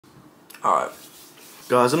Alright,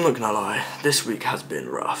 guys, I'm not gonna lie, this week has been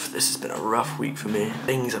rough. This has been a rough week for me.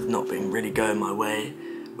 Things have not been really going my way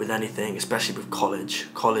with anything, especially with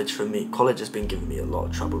college. College has been giving me a lot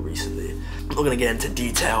of trouble recently. I'm not gonna get into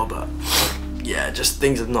detail, but yeah, just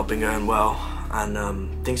things have not been going well.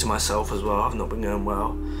 And things for myself as well have not been going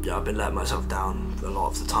well. Yeah, I've been letting myself down a lot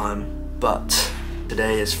of the time. But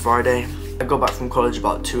today is Friday. I got back from college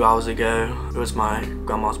about 2 hours ago. It was my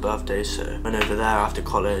grandma's birthday, so I went over there after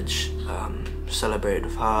college, celebrated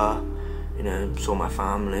with her, you know, saw my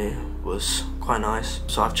family. It was quite nice.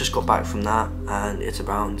 So I've just got back from that and it's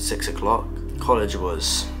around 6 o'clock. College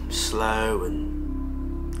was slow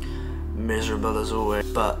and miserable as always,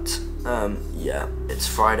 but yeah, it's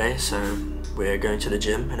Friday, so we're going to the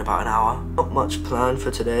gym in about an hour. Not much planned for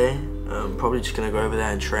today. Probably just gonna go over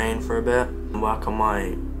there and train for a bit and work on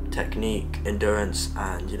my technique, endurance,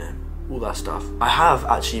 and you know, all that stuff. I have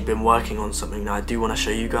actually been working on something that I do want to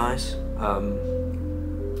show you guys.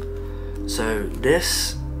 So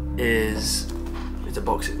this is, it's a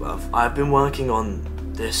boxing glove. I've been working on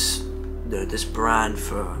this, this brand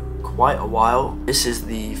for quite a while. This is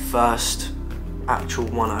the first actual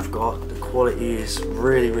one I've got. The quality is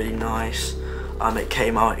really nice. It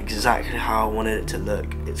came out exactly how I wanted it to look.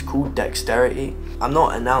 It's called Dexterity. I'm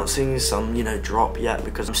not announcing some, you know, drop yet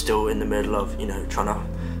because I'm still in the middle of, you know, trying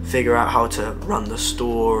to figure out how to run the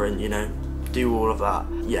store and, you know, do all of that.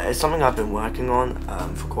 Yeah, it's something I've been working on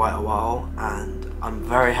for quite a while, and I'm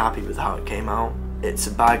very happy with how it came out. It's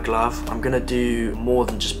a bag glove. I'm gonna do more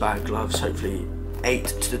than just bag gloves, hopefully 8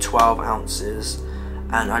 to 12 ounces.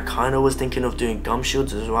 And I kind of was thinking of doing gum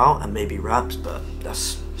shields as well, and maybe wraps, but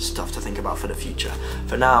that's stuff to think about for the future.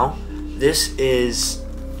 For now, this is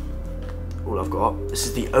all I've got. This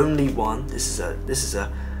is the only one. This is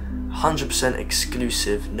a 100%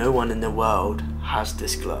 exclusive. No one in the world has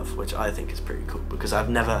this glove, which I think is pretty cool because I've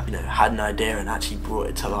never, you know, had an idea and actually brought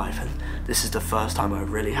it to life, and this is the first time I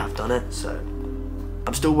really have done it. So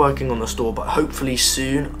I'm still working on the store, but hopefully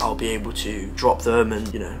soon I'll be able to drop them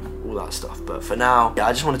and, you know, all that stuff. But for now, yeah,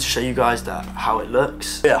 I just wanted to show you guys that how it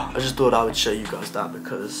looks. Yeah, I just thought I would show you guys that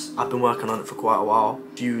because I've been working on it for quite a while.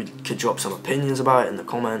 If you could drop some opinions about it in the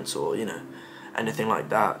comments, or, you know, anything like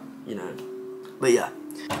that, you know. But yeah,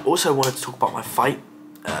 also wanted to talk about my fight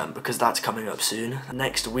because that's coming up soon,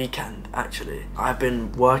 next weekend actually. I've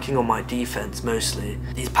been working on my defense mostly.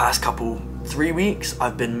 These past 3 weeks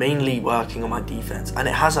I've been mainly working on my defense, and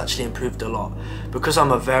it has actually improved a lot because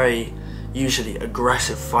I'm a very usually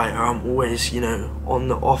aggressive fighter. I'm always, you know, on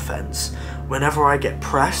the offense. Whenever I get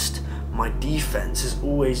pressed, my defense has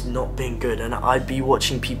always not been good, and I'd be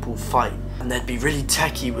watching people fight and they'd be really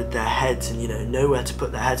techie with their heads and, you know, know where to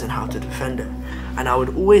put their heads and how to defend it, and I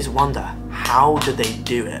would always wonder, how do they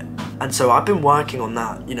do it? And so I've been working on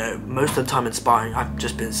that, you know. Most of the time in sparring, I've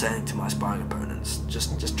just been saying to my sparring opponents,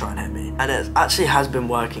 just try and hit me, and it actually has been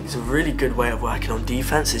working. It's a really good way of working on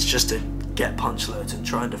defense. It's just to get punch loads and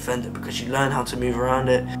try and defend it, because you learn how to move around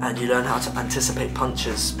it and you learn how to anticipate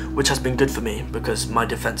punches, which has been good for me because my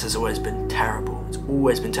defense has always been terrible. It's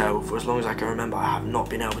always been terrible for as long as I can remember. I have not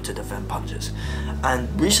been able to defend punches, and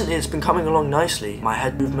recently it's been coming along nicely. My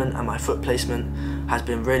head movement and my foot placement has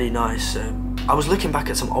been really nice. So I was looking back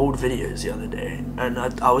at some old videos the other day, and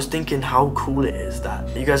I was thinking how cool it is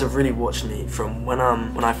that you guys have really watched me from when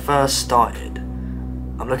I first started.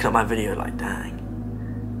 I'm looking at my video like, dang,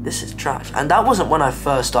 this is trash. And that wasn't when I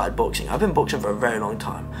first started boxing. I've been boxing for a very long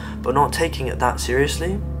time, but not taking it that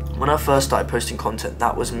seriously. When I first started posting content,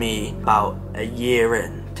 that was me about a year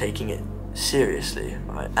in, taking it seriously,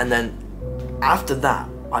 right? And then after that,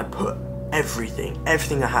 I put everything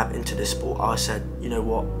I have into this sport. I said, you know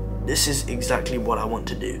what, this is exactly what I want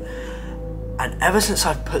to do. And ever since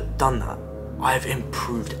I've done that, I've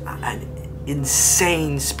improved at an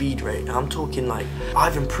insane speed rate. I'm talking like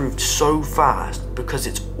I've improved so fast because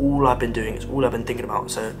it's all I've been doing, it's all I've been thinking about.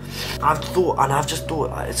 So I've just thought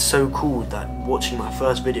like, it's so cool that watching my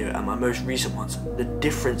first video and my most recent ones, the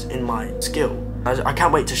difference in my skill. I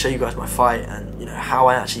can't wait to show you guys my fight and, you know, how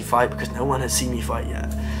I actually fight, because no one has seen me fight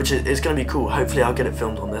yet, which is going to be cool. Hopefully I'll get it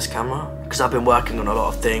filmed on this camera because I've been working on a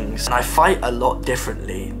lot of things, and I fight a lot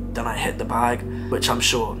differently than I hit the bag, which I'm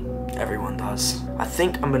sure everyone does. I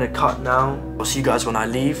think I'm gonna cut now. I'll see you guys when I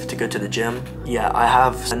leave to go to the gym. Yeah, I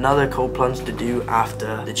have another cold plunge to do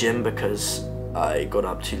after the gym because I got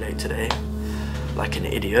up too late today, like an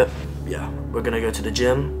idiot. Yeah, we're gonna go to the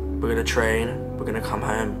gym, we're gonna train, we're gonna come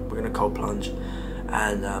home, we're gonna cold plunge,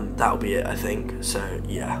 and that'll be it, I think. So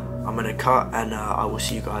yeah, I'm gonna cut, and I will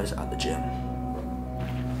see you guys at the gym.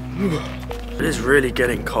 It is really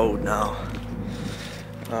getting cold now.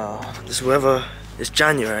 This weather, it's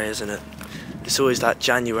January, isn't it? it's always that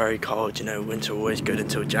January cold, you know, winter always good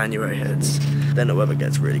until January hits. Then the weather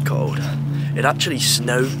gets really cold. It actually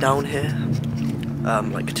snowed down here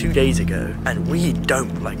like 2 days ago, and we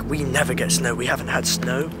never get snow. We haven't had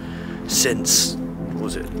snow since, what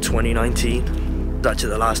was it, 2019? That's actually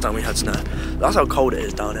the last time we had snow. That's how cold it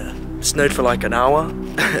is down here. It snowed for like an hour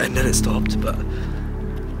and then it stopped, but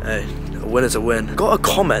hey, a win is a win. Got a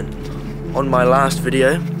comment on my last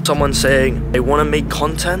video, someone saying they want to make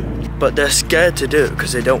content, but they're scared to do it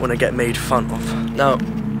because they don't want to get made fun of. Now,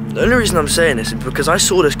 the only reason I'm saying this is because I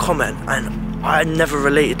saw this comment and I never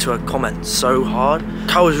related to a comment so hard.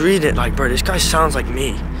 I was reading it like, bro, this guy sounds like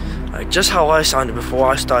me. Like, just how I sounded before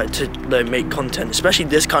I started to make content, especially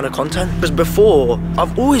this kind of content. Because before,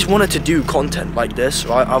 I've always wanted to do content like this,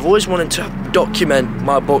 right? I've always wanted to document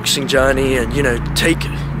my boxing journey and, you know, take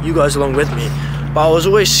you guys along with me. But I was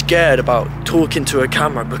always scared about talking to a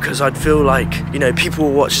camera because I'd feel like, you know, people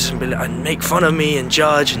will watch this and be like, and make fun of me and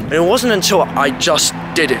judge. And it wasn't until I just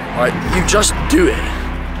did it, right? You just do it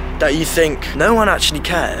that you think no one actually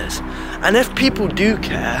cares. And if people do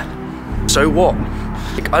care, so what?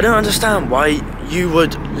 Like, I don't understand why you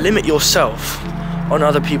would limit yourself on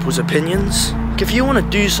other people's opinions. Like, if you want to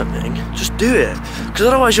do something, just do it. Because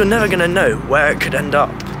otherwise you're never going to know where it could end up.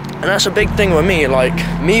 And that's a big thing with me, like,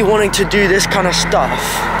 me wanting to do this kind of stuff,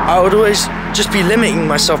 I would always just be limiting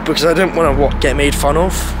myself because I didn't want to, get made fun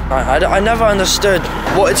of. I never understood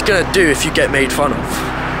what it's gonna do if you get made fun of.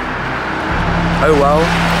 Oh well,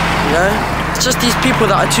 you know? It's just these people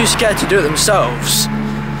that are too scared to do it themselves,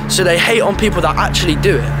 so they hate on people that actually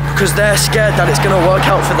do it, because they're scared that it's gonna work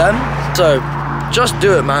out for them. So, just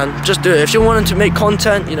do it, man, just do it. If you're wanting to make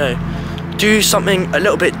content, you know, do something a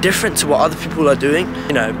little bit different to what other people are doing,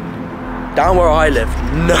 you know. Down where I live,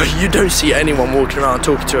 no, you don't see anyone walking around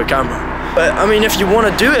talking to a camera. But I mean, if you want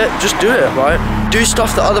to do it, just do it, right? Do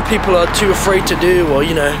stuff that other people are too afraid to do, or,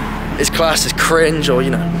 you know, it's classed as cringe, or,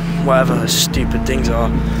 you know, whatever stupid things are.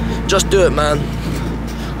 Just do it, man,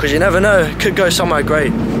 because you never know, it could go somewhere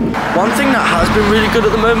great. One thing that has been really good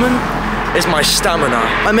at the moment is my stamina.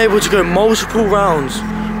 I'm able to go multiple rounds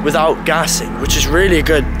without gassing, which is really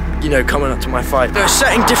good, you know, coming up to my fight. You know,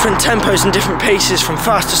 setting different tempos and different paces from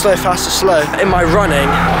fast to slow in my running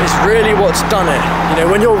is really what's done it. You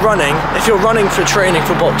know, when you're running, if you're running for training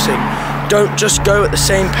for boxing, don't just go at the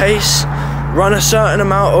same pace. Run a certain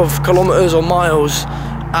amount of kilometers or miles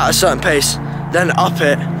at a certain pace, then up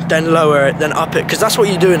it, then lower it, then up it, because that's what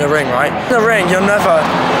you do in a ring, right? In a ring, you're never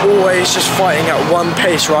always just fighting at one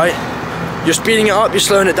pace, right? You're speeding it up, you're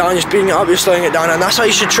slowing it down, you're speeding it up, you're slowing it down, and that's how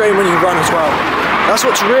you should train when you run as well. That's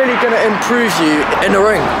what's really going to improve you in the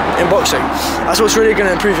ring, in boxing. That's what's really going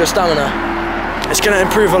to improve your stamina. It's going to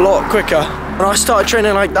improve a lot quicker. When I started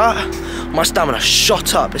training like that, my stamina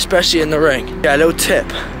shot up, especially in the ring. Yeah, a little tip.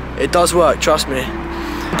 It does work, trust me.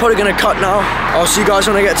 I'm probably going to cut now. I'll see you guys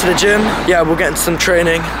when I get to the gym. Yeah, we'll get into some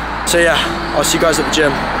training. So yeah, I'll see you guys at the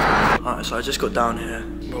gym. Alright, so I just got down here.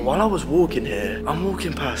 But while I was walking here, I'm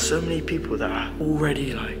walking past so many people that are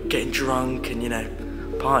already like getting drunk and, you know,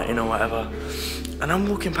 partying or whatever. And I'm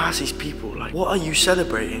walking past these people, like, what are you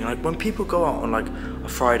celebrating? Like, when people go out on like a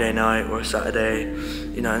Friday night or a Saturday,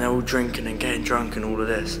 you know, and they're all drinking and getting drunk and all of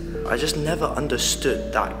this, I just never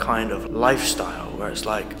understood that kind of lifestyle where it's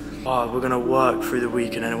like, oh, we're gonna work through the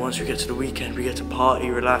week, and then once we get to the weekend, we get to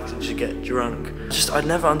party, relax, and just get drunk. I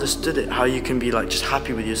never understood it, how you can be like just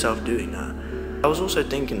happy with yourself doing that. I was also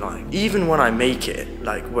thinking, like, even when I make it,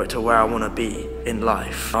 like, to where I want to be in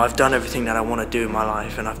life, I've done everything that I want to do in my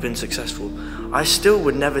life and I've been successful, I still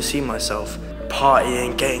would never see myself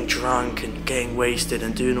partying, getting drunk and getting wasted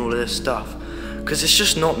and doing all of this stuff, because it's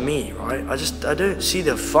just not me, right? I don't see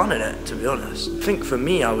the fun in it, to be honest. I think for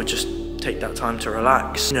me, I would just take that time to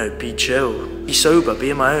relax, you know, be chill, be sober, be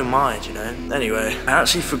in my own mind, you know. Anyway, I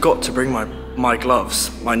actually forgot to bring my gloves,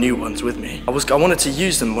 my new ones, with me. I wanted to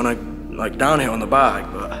use them when I like down here on the bag,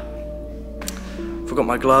 but forgot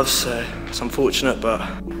my gloves, so it's unfortunate, but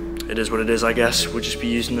it is what it is, I guess. We'll just be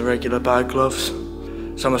using the regular bag gloves. So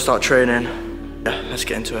I'm gonna start training. Yeah, let's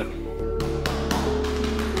get into it.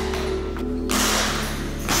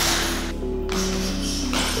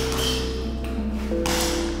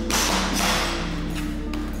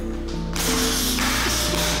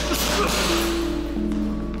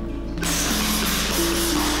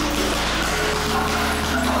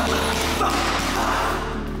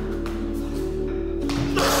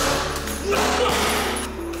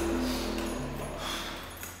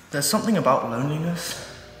 There's something about loneliness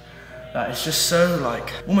that is just so,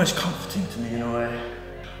 like, almost comforting to me in a way.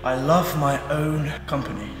 I love my own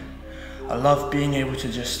company. I love being able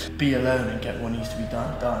to just be alone and get what needs to be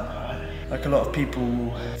done. Like a lot of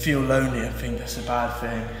people feel lonely and think that's a bad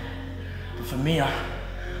thing. But for me,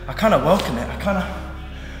 I kind of welcome it. I kind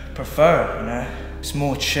of prefer it, you know? It's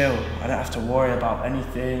more chill. I don't have to worry about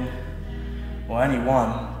anything or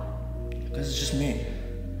anyone, because it's just me.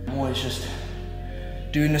 I'm always just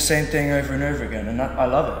doing the same thing over and over again, and I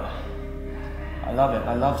love it. I love it.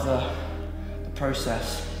 I love the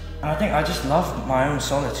process. And I think I just love my own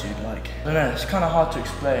solitude. Like, I don't know, it's kind of hard to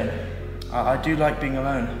explain. I do like being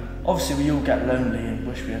alone. Obviously we all get lonely and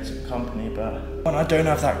wish we had some company, but when I don't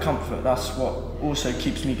have that comfort, that's what also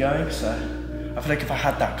keeps me going. So I feel like if I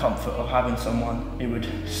had that comfort of having someone, it would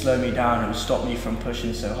slow me down, it would stop me from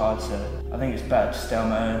pushing so hard. So I think it's better to stay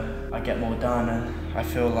on my own. I get more done and I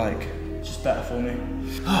feel like it's just better for me.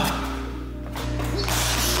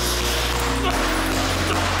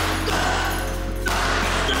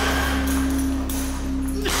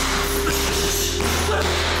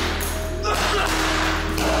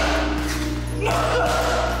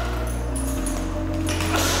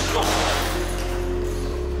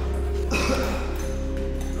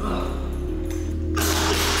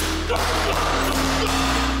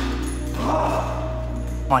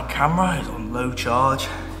 My camera is on low charge.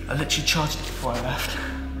 I literally charged it before I left.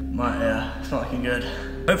 It's not looking good.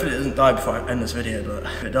 Hopefully it doesn't die before I end this video, but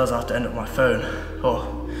if it does, I have to end up my phone.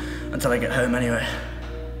 Or until I get home anyway.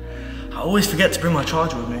 I always forget to bring my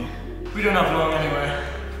charger with me. We don't have long anyway.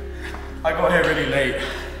 I got here really late.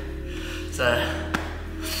 So,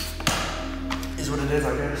 is what it is,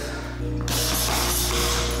 I guess.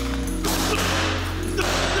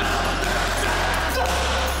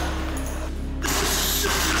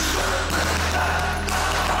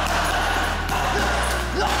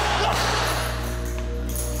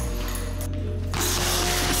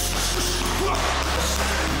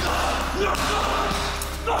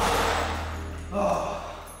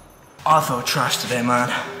 I feel trash today, man.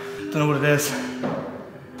 Don't know what it is.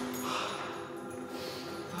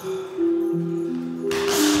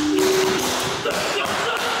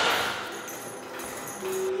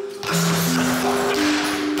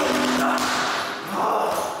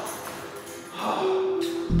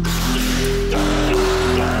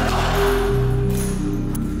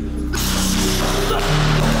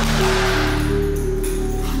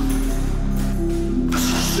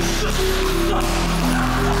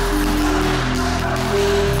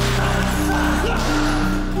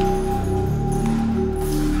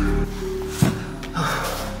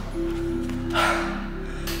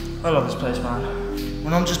 I love this place, man.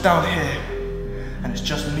 When I'm just down here and it's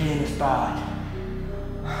just me in this bag,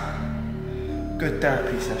 good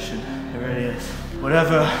therapy session, it really is.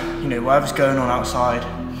 Whatever's going on outside,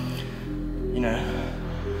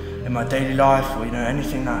 in my daily life or,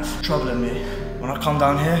 anything that's troubling me, when I come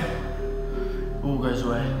down here, it all goes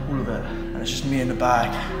away, all of it. And it's just me in the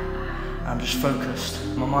bag. I'm just focused.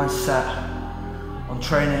 My mind's set on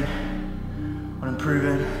training, on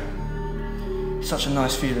improving. It's such a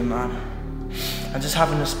nice feeling, man. And just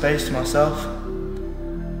having the space to myself,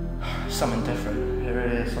 something different. It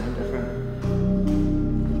really is something different.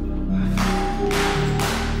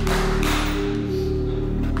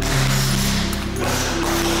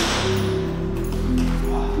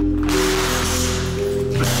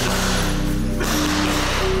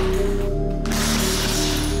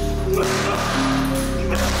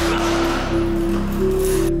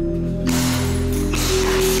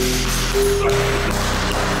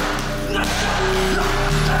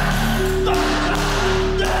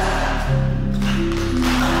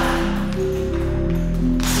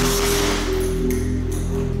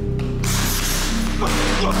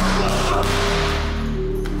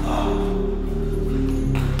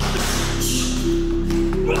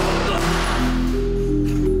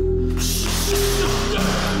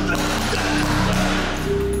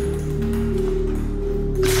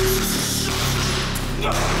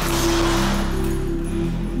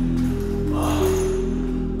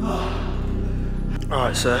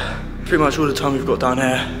 Alright, so pretty much all the time we've got down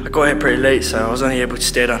here. I got here pretty late, so I was only able to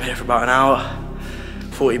stay down here for about an hour,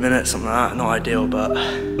 40 minutes, something like that. Not ideal, but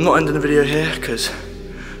I'm not ending the video here because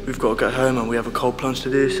we've got to get home and we have a cold plunge to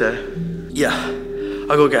do, so yeah, I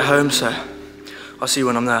gotta get home, so I'll see you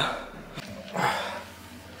when I'm there.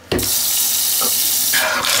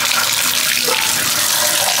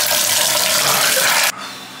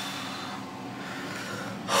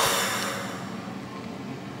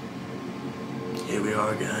 Here we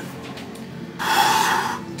are again.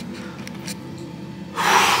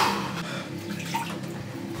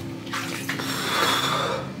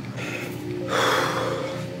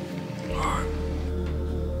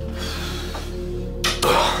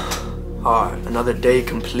 Alright, another day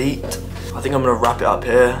complete. I think I'm gonna wrap it up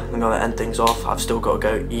here. I'm gonna end things off. I've still got to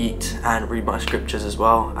go eat and read my scriptures as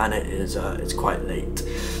well, and it is it's quite late.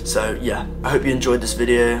 So yeah, I hope you enjoyed this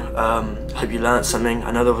video. I hope you learned something.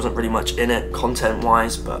 I know there wasn't really much in it content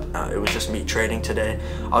wise, but it was just me trading today.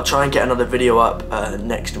 I'll try and get another video up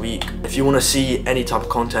next week. If you want to see any type of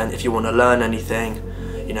content, if you want to learn anything,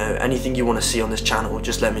 you know, anything you want to see on this channel,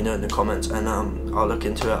 just let me know in the comments, and I'll look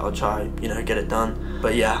into it. I'll try, you know, get it done.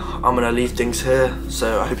 But yeah, I'm gonna leave things here.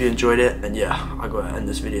 So I hope you enjoyed it, and yeah, I gotta end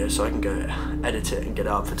this video so I can go edit it and get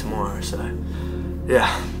it up for tomorrow. So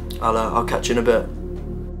yeah, I'll catch you in a bit.